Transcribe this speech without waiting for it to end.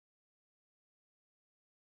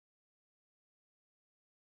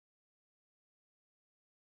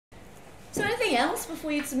So anything else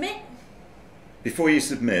before you submit? Before you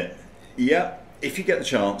submit, yeah, if you get the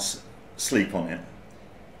chance, sleep on it.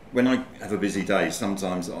 When I have a busy day,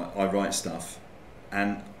 sometimes I write stuff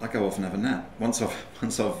and I go off and have a nap. Once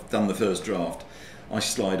I've done the first draft, I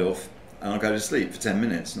slide off and I go to sleep for 10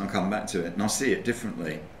 minutes and I come back to it and I see it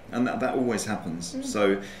differently. And that always happens.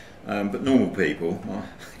 So, but normal people, I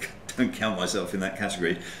don't count myself in that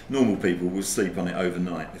category, normal people will sleep on it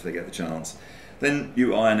overnight if they get the chance. Then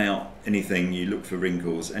you iron out anything, you look for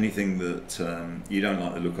wrinkles, anything that you don't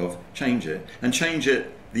like the look of, change it. And change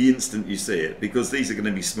it the instant you see it, because these are going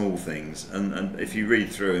to be small things, and if you read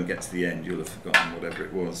through and get to the end, you'll have forgotten whatever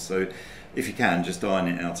it was. So if you can, just iron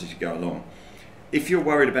it out as you go along. If you're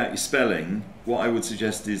worried about your spelling, what I would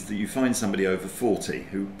suggest is that you find somebody over 40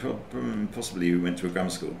 who possibly who went to a grammar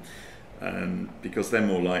school, because they're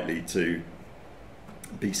more likely to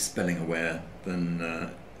be spelling aware than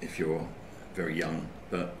if you're very young.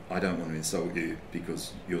 But I don't want to insult you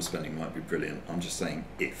because your spelling might be brilliant. I'm just saying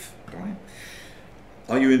if, right?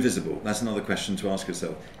 Are you invisible? That's another question to ask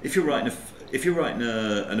yourself. If you're writing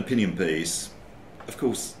an opinion piece, of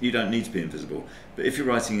course you don't need to be invisible. But if you're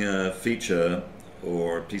writing a feature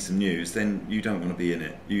or a piece of news, then you don't want to be in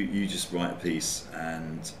it. You just write a piece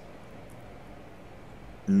and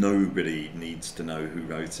nobody needs to know who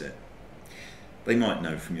wrote it. They might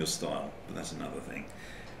know from your style, but that's another thing.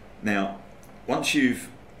 Now, once you've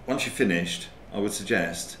finished, I would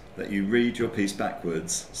suggest that you read your piece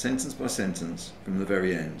backwards, sentence by sentence, from the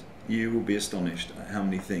very end. You will be astonished at how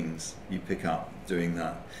many things you pick up doing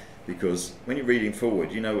that. Because when you're reading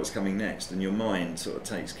forward, you know what's coming next, and your mind sort of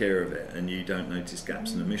takes care of it, and you don't notice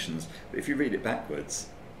gaps and omissions. But if you read it backwards,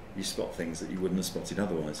 you spot things that you wouldn't have spotted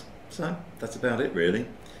otherwise. So that's about it, really.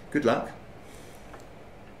 Good luck.